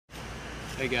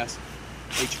Hey guys,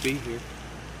 HB here.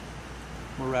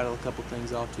 I'm gonna rattle a couple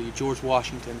things off to you. George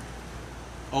Washington,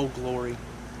 Old Glory,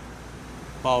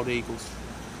 Bald Eagles.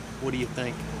 What do you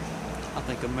think? I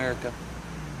think America,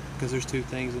 because there's two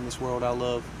things in this world I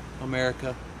love: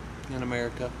 America and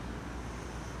America.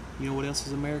 You know what else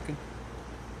is American?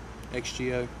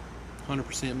 XGO,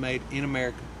 100% made in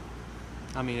America.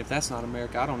 I mean, if that's not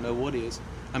America, I don't know what is.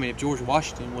 I mean, if George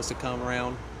Washington was to come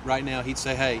around right now, he'd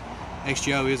say, hey,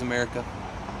 XGO is America.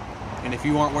 And if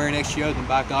you aren't wearing XGO, then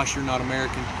by gosh, you're not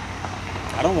American.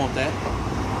 I don't want that.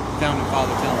 Founding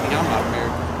father telling me I'm not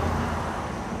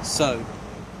American. So,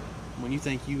 when you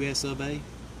think US of A,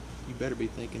 you better be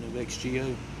thinking of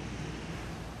XGO.